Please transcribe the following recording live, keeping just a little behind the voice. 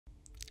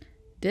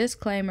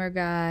Disclaimer,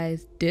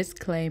 guys,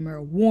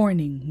 disclaimer,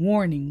 warning,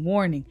 warning,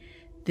 warning.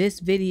 This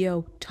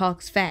video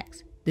talks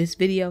facts. This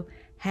video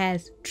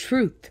has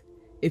truth.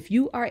 If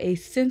you are a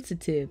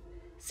sensitive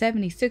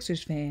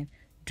 76ers fan,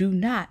 do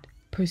not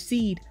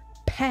proceed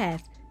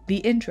past the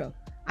intro.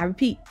 I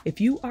repeat,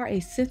 if you are a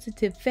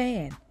sensitive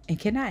fan and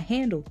cannot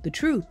handle the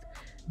truth,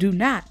 do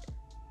not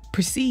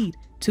proceed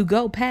to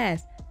go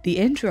past the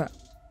intro.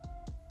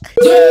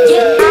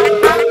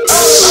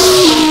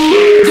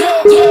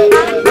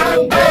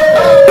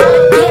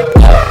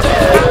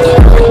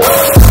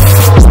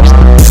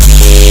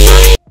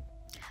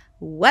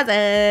 What's up?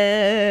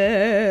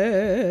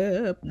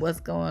 What's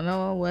going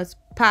on? What's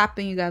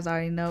popping? You guys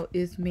already know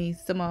it's me,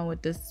 Symone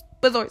with the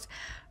Sports,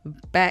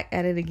 back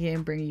at it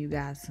again, bringing you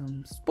guys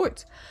some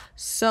sports.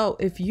 So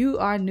if you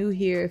are new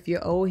here, if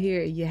you're old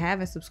here, and you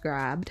haven't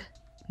subscribed,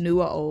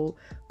 new or old,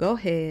 go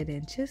ahead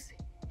and just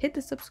hit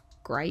the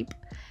subscribe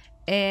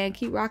and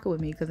keep rocking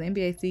with me, because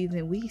NBA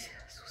season, it's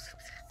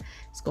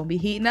gonna be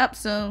heating up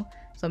soon.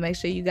 So make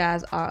sure you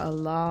guys are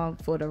along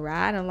for the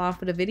ride, along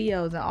for the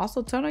videos, and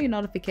also turn on your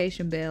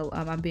notification bell.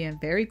 I'm being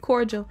very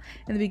cordial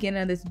in the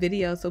beginning of this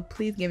video, so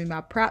please give me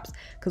my props,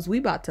 because we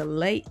about to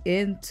lay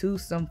into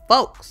some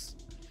folks.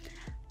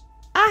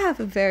 I have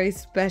a very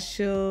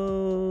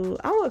special,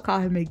 I would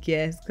call him a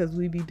guest, because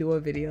we be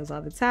doing videos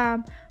all the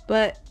time,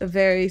 but a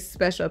very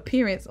special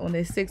appearance on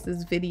this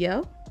Sixers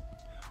video.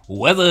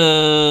 What's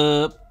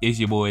up? It's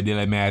your boy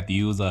Dylan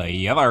Matthews.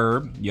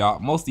 Y'all,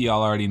 most of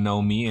y'all already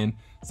know me, and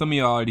some of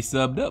y'all already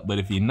subbed up, but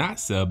if you're not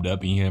subbed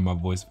up and you hear my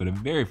voice for the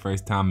very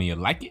first time and you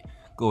like it,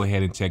 go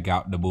ahead and check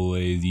out the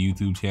boys'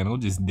 YouTube channel,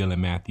 just Dylan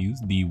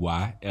Matthews,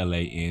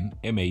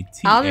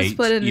 DYLANMATHEWS. I'll just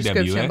put it in the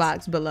description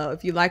box below.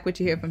 If you like what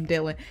you hear from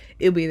Dylan,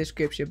 it'll be in the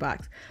description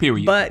box.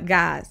 Period. But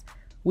guys,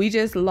 we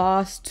just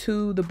lost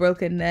to the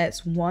Brooklyn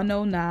Nets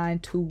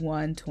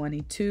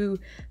 109-122.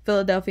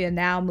 Philadelphia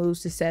now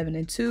moves to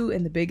 7-2,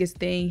 and the biggest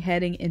thing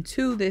heading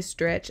into this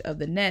stretch of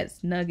the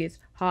Nets, Nuggets,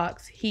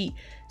 Hawks, Heat,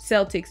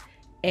 Celtics,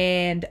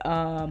 and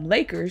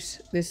Lakers,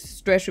 this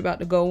stretch we're about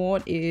to go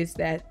on, is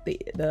that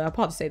I'll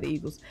probably say the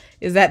Eagles,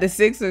 is that the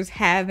Sixers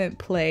haven't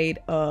played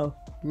a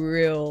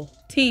real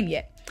team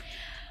yet.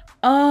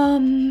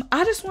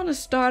 I just want to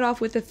start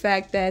off with the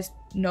fact that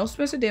no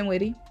Spencer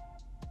Dinwiddie,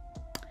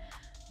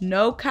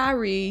 no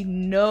KYRIE,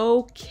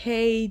 no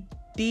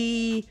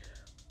KD,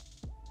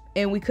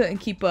 and we couldn't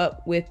keep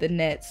up with the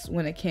Nets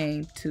when it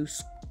came to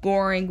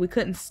scoring. We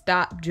couldn't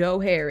stop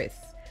Joe Harris.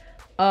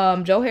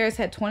 Joe Harris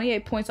had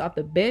 28 points off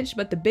the bench,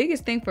 but the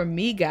biggest thing for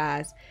me,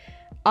 guys,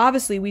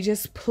 obviously we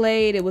just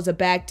played. It was a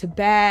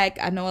back-to-back.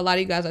 I know a lot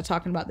of you guys are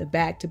talking about the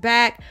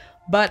back-to-back,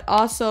 but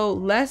also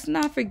let's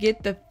not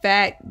forget the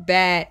fact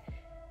that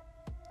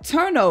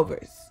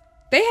turnovers.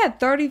 They had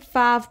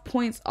 35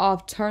 points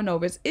off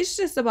turnovers. It's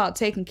just about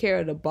taking care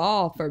of the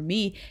ball for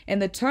me,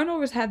 and the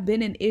turnovers have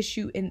been an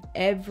issue in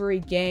every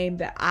game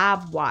that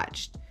I've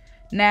watched.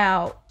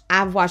 Now,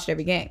 I've watched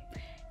every game.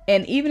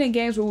 And even in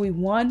games where we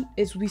won,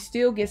 we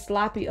still get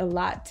sloppy a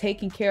lot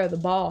taking care of the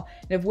ball.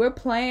 And if we're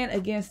playing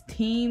against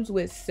teams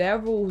with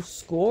several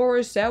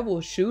scorers,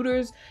 several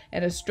shooters,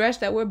 and a stretch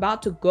that we're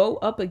about to go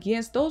up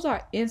against, those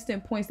are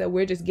instant points that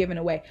we're just giving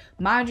away.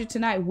 Mind you,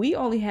 tonight, we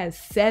only had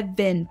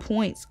 7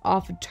 points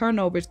off of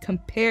turnovers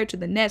compared to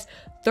the Nets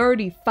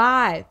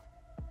 35,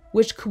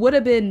 which would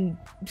have been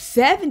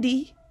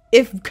 70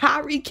 if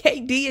KYRIE,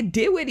 KD, and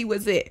Dinwiddie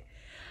was it.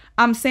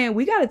 I'm saying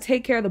we got to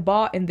take care of the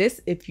ball. And this,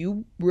 if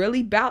you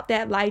really bout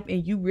that life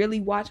and you really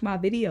watch my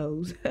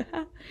videos,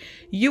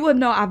 you will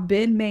know I've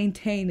been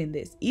maintaining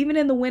this. Even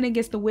in the win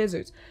against the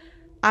Wizards,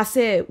 I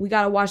said we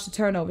got to watch the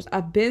turnovers.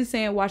 I've been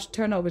saying watch the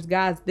turnovers.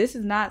 Guys, this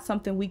is not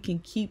something we can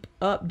keep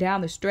up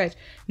down the stretch.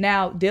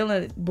 Now,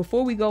 Dylan,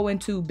 before we go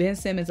into Ben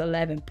Simmons'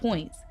 11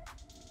 points,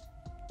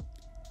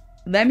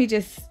 let me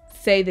just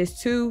say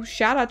this too.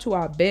 Shout out to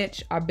our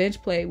bench. Our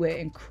bench played with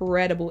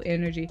incredible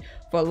energy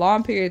for a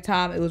long period of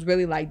time. It was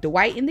really like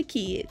Dwight and the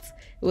kids.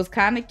 It was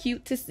kind of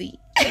cute to see.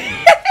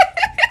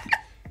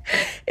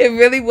 It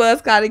really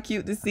was kind of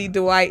cute to see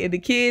Dwight and the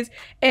kids.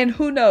 And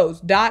who knows,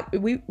 Doc,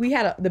 we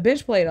had the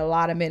bench played a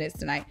lot of minutes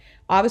tonight.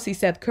 Obviously,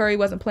 Seth Curry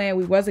wasn't playing.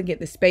 We wasn't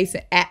getting the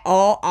spacing at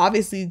all.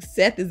 Obviously,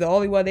 Seth is the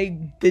only one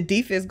the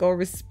defense gonna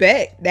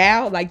respect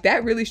now. Like,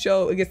 that really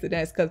showed against the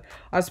Nets, because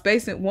our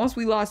spacing, once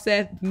we lost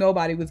Seth,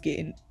 nobody was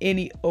getting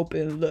any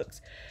open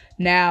looks.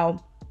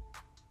 Now,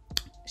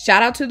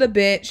 shout out to the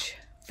bench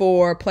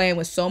for playing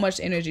with so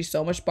much energy,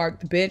 so much spark.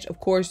 The bench, of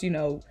course, you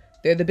know,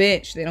 they're the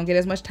bench. They don't get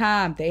as much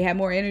time. They have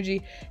more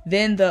energy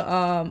than the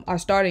our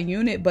starting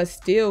unit, but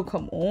still,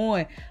 come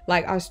on.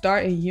 Like, our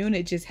starting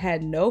unit just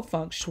had no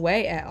feng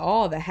shui at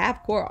all. The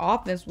half-court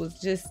offense was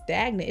just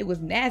stagnant. It was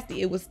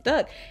nasty. It was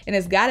stuck. And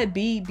it's got to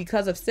be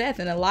because of Seth.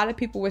 And a lot of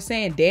people were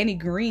saying Danny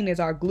Green is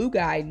our glue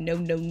guy. No,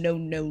 no, no,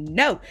 no,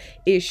 no.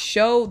 It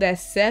showed that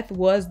Seth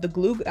was the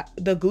glue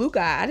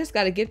guy. I just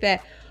got to get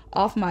that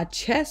off my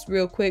chest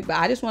real quick. But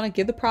I just want to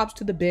give the props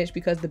to the bench,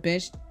 because the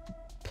bench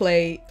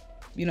played,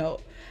 you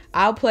know,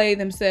 outplayed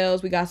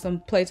themselves. We got some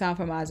playtime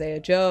from Isaiah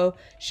Joe.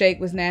 Shake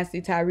was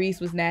nasty. Tyrese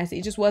was nasty.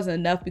 It just wasn't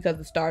enough because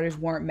the starters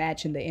weren't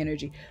matching the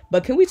energy.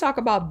 But can we talk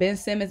about Ben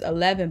Simmons,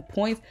 11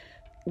 points?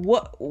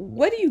 What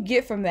do you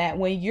get from that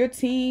when your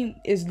team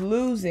is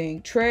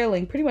losing,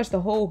 trailing pretty much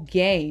the whole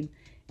game,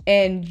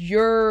 and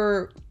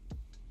you're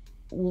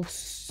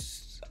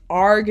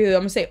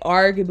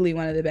arguably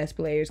one of the best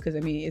players, because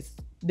I mean it's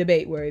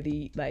debate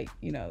worthy, like,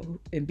 you know,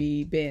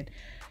 Embiid, Ben.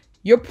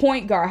 Your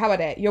point guard, how about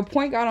that? Your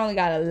point guard only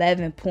got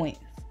 11 points.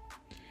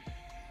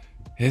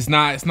 It's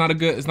not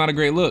a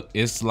great look.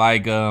 It's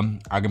like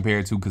I compare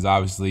it to, because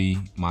obviously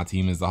my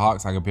team is the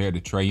Hawks. I compared to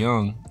Trae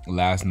Young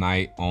last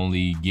night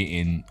only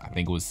getting, I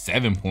think it was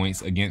 7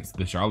 points against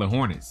the Charlotte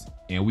Hornets,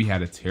 and we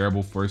had a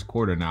terrible first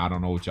quarter. Now I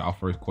don't know what y'all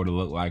first quarter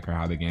looked like or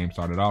how the game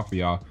started off for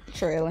y'all.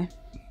 Trailing.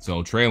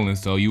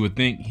 So you would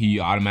think he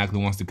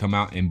automatically wants to come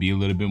out and be a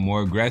little bit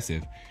more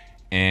aggressive,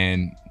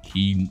 and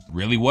he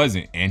really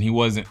wasn't. And he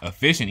wasn't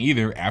efficient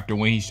either. After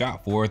when he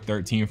shot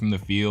 4-13 from the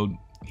field,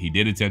 he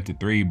did attempt a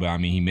 3, but I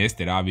mean he missed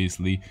it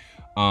obviously.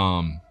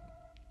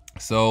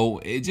 So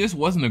it just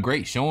wasn't a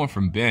great showing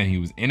from Ben. He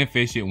was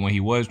inefficient when he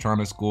was trying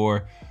to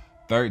score.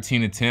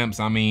 13 attempts.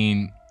 I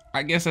mean,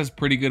 I guess that's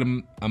pretty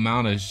good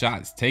amount of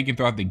shots taken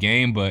throughout the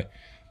game, but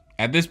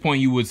at this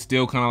point you would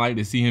still kind of like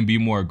to see him be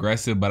more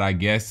aggressive. But I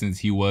guess since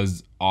he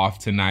was off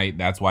tonight,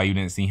 that's why you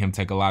didn't see him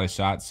take a lot of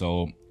shots.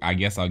 So I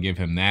guess I'll give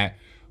him that.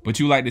 But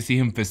you like to see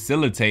him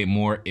facilitate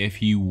more if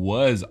he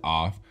was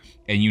off.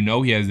 And you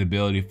know he has the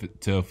ability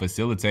to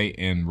facilitate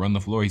and run the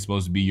floor. He's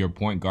supposed to be your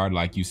point guard,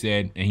 like you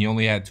said, and he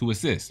only had 2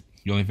 assists.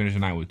 He only finished the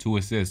night with 2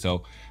 assists.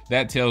 So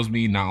that tells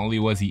me not only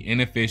was he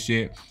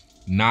inefficient,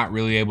 not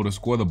really able to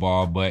score the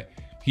ball, but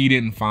he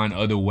didn't find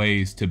other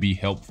ways to be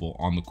helpful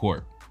on the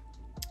court.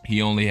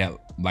 He only had,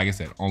 like I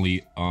said,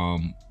 only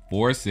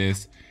 4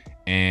 assists.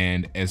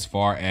 And as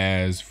far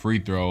as free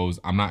throws,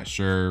 I'm not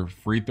sure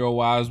free throw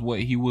wise what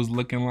he was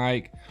looking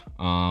like,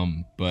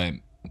 but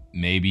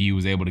maybe he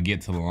was able to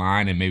get to the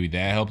line and maybe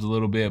that helped a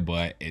little bit.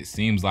 But it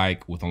seems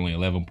like with only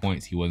 11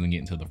 points, he wasn't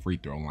getting to the free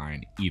throw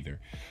line either.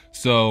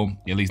 So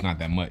at least not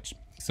that much.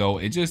 So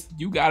it just,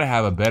 you got to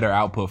have a better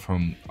output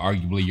from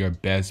arguably your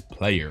best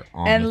player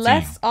on the team. And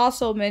let's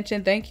also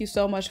mention, thank you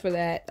so much for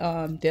that,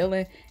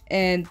 Dylan.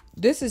 And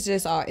this is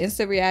just our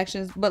instant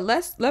reactions. But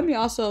let me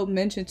also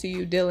mention to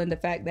you, Dylan, the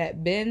fact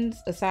that Ben's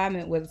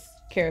assignment was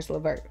Caris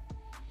LeVert.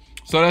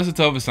 So that's a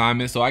tough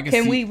assignment. So I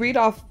can we read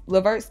off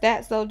LeVert's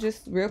stats though,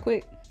 just real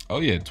quick? Oh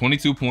yeah,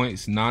 22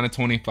 points, 9 of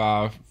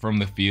 25 from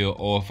the field,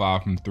 0 of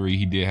 5 from 3.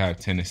 He did have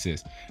 10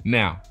 assists.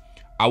 Now,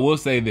 I will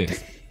say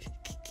this.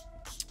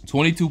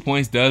 22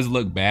 points does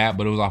look bad,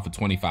 but it was off of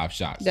 25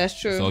 shots. That's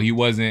true. So he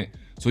wasn't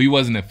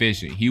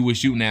efficient. He was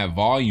shooting at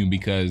volume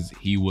because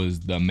he was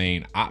the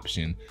main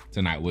option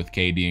tonight with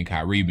KD and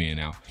Kyrie being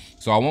out.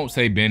 So I won't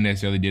say Ben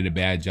necessarily did a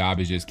bad job.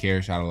 It's just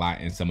Caris shot a lot,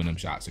 and some of them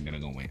shots are gonna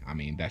go in. I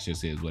mean, that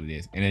just is what it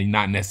is. And then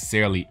not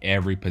necessarily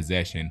every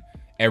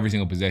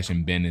single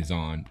possession Ben is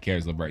on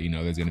Caris LeVert. You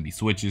know, there's gonna be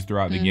switches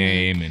throughout the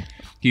game, and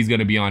he's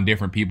gonna be on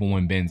different people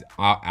when Ben's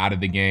out of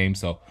the game.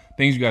 So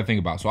things you gotta think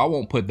about. So I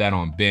won't put that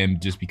on Ben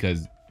just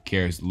because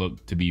Caris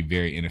looked to be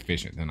very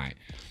inefficient tonight.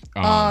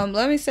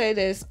 Let me say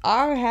this.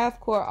 Our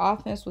half-court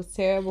offense was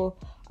terrible.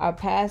 Our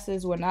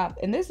passes were not,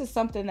 and this is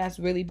something that's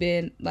really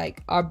been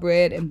like our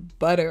bread and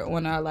butter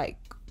on our, like,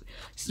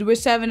 we're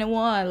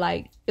 7-1.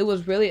 Like, it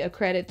was really a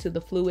credit to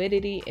the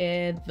fluidity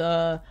and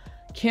the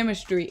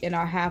chemistry in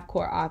our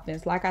half-court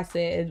offense. Like I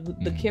said,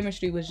 the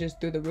chemistry was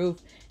just through the roof.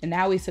 And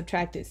now we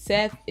subtracted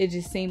Seth. It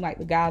just seemed like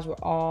the guys were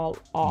all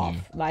off.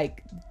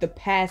 Like, the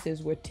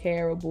passes were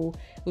terrible.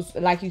 It was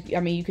like,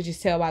 you could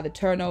just tell by the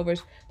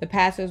turnovers. The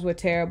passes were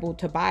terrible.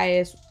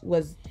 Tobias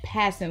was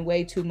passing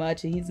way too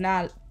much, and he's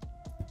not.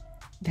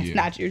 It's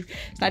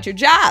not your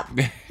job.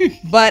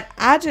 But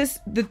I just,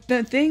 the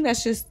thing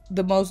that's just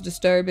the most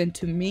disturbing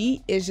to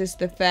me is just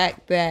the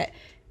fact that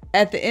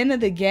at the end of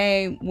the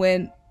game,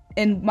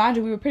 and mind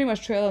you, we were pretty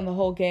much trailing the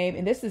whole game.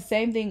 And this is the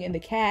same thing in the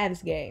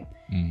Cavs game.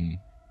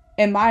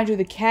 And mind you,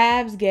 the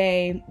Cavs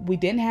game, we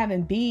didn't have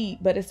Embiid,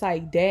 but it's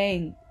like,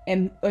 dang.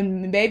 And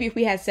maybe if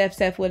we had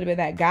Seth would have been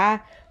that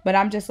guy. But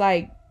I'm just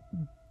like,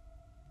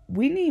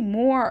 we need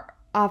more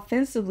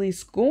offensively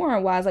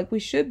scoring wise. Like, we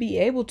should be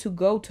able to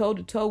go toe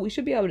to toe. We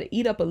should be able to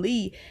eat up a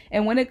lead.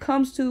 And when we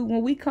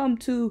come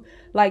to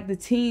like the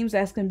teams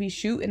that's gonna be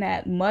shooting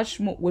at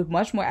with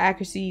much more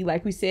accuracy,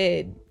 like we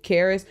said,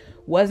 Caris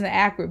wasn't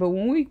accurate. But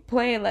when we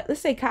play, like, let's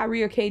say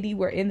Kyrie or KD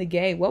were in the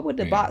game, what would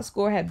the box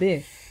score have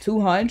been?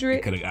 200?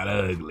 It could have got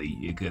ugly.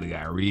 It could have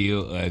got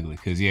real ugly.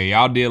 Cause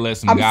y'all did let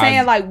some guys. I'm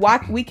saying, like,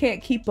 why we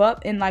can't keep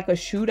up in like a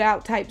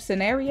shootout type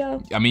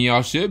scenario? I mean,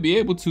 y'all should be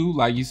able to.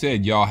 Like you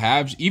said, y'all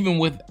have, even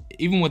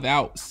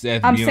without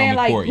Seth being on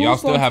the court, y'all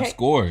still have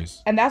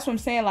scores. And that's what I'm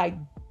saying. Like,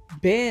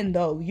 Ben,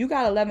 though. You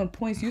got 11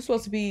 points. You're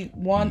supposed to be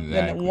one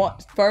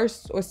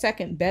first or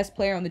second best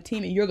player on the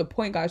team, and you're the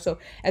point guard. So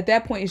at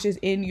that point, it's just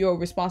in your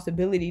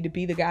responsibility to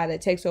be the guy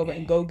that takes over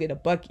and go get a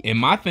bucket. And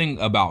my thing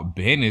about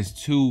Ben is,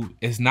 too,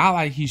 it's not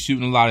like he's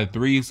shooting a lot of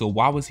threes, so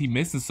why was he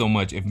missing so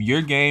much? If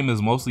your game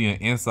is mostly an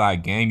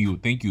inside game, you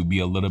would think you'd be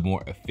a little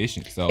more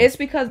efficient. So it's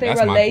because they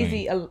were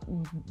lazy.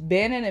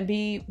 Ben and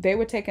Embiid, they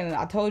were taking,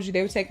 I told you,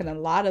 they were taking a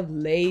lot of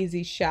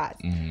lazy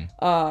shots.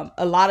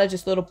 A lot of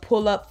just little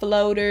pull-up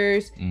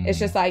floaters. It's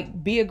just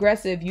like, be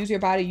aggressive, use your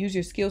body, use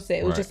your skill set.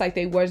 It was just like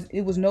it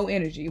was no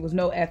energy, it was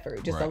no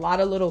effort, just a lot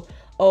of little,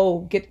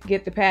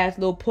 get the pass,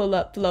 little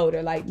pull-up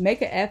floater. Like,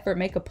 make an effort,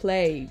 make a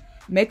play,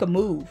 make a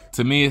move.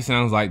 To me, it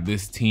sounds like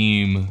this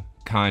team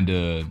kind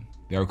of,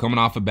 they were coming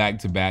off a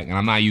back-to-back, and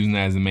I'm not using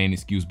that as the main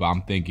excuse, but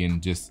I'm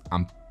thinking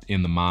I'm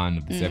in the mind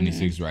of the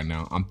 76ers right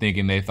now. I'm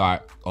thinking they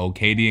thought,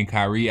 KD and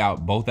Kyrie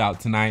both out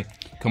tonight,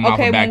 coming off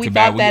a back-to-back. We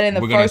thought that in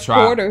the first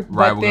quarter,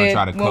 right? We're gonna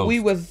try to coast. We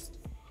was,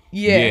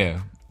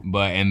 yeah.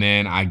 But, and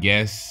then I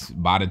guess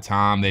by the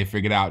time they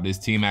figured out this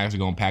team actually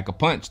gonna pack a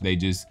punch, they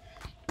just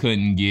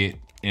couldn't get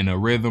in a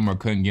rhythm or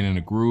couldn't get in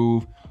a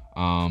groove.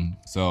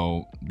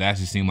 So that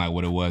just seemed like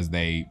what it was.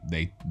 They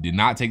did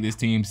not take this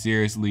team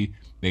seriously.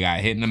 They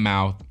got hit in the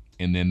mouth,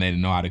 and then they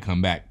didn't know how to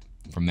come back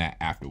from that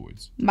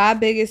afterwards. My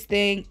biggest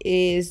thing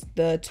is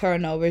the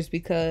turnovers,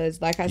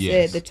 because like I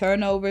said, the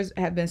turnovers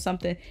have been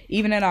something,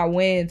 even in our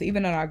wins,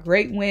 even in our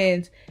great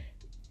wins,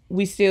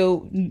 we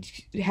still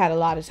had a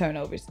lot of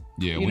turnovers.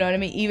 Yeah, you know what I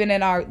mean? Even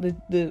in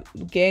the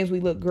games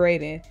we look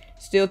great in,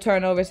 still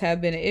turnovers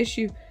have been an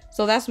issue.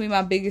 So that's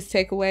my biggest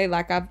takeaway.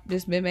 Like I've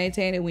just been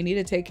maintaining, we need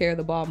to take care of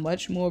the ball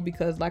much more,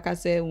 because like I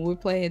said, when we're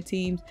playing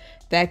teams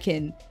that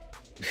can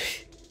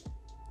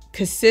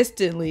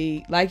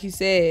consistently, like you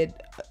said,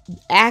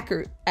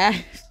 accurate.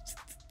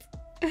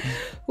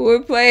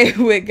 We're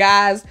playing with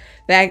guys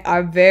that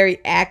are very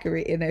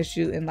accurate in their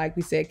shooting. Like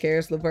we said,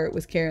 Caris LeVert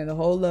was carrying the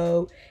whole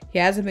load. He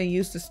hasn't been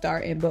used to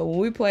starting, but when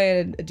we're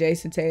playing a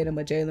Jason Tatum,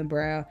 a Jaylen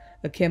Brown,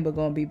 a Kemba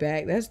gonna be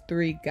back, that's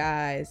 3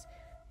 guys.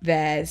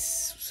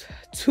 That's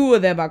 2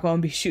 of them are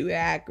gonna be shooting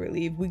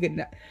accurately. If we could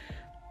not,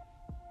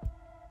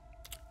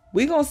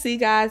 we gonna see,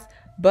 guys.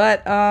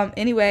 But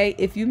anyway,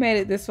 if you made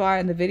it this far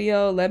in the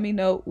video, let me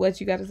know what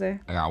you got to say.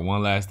 I got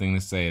one last thing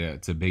to say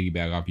to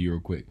piggyback off you real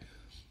quick.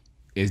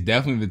 It's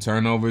definitely the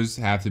turnovers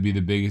have to be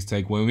the biggest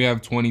take. When we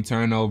have 20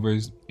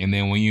 turnovers, and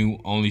then when you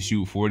only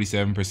shoot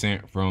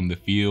 47% from the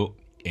field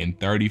and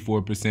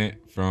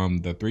 34% from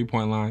the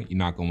 3-point line, you're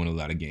not going to win a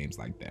lot of games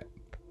like that.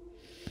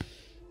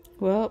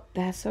 Well,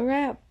 that's a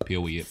wrap.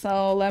 Period.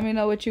 So let me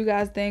know what you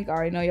guys think. I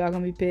already know y'all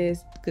going to be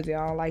pissed because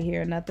y'all don't like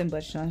hearing nothing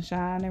but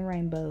sunshine and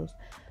rainbows.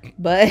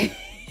 But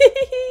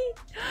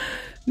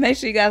make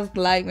sure you guys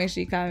like, make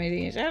sure you comment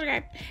and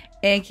subscribe,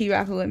 and keep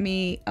rocking with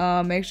me.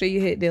 Make sure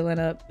you hit Dylan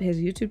up. His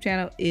YouTube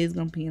channel is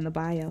going to be in the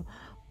bio.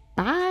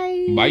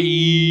 Bye.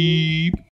 Bye.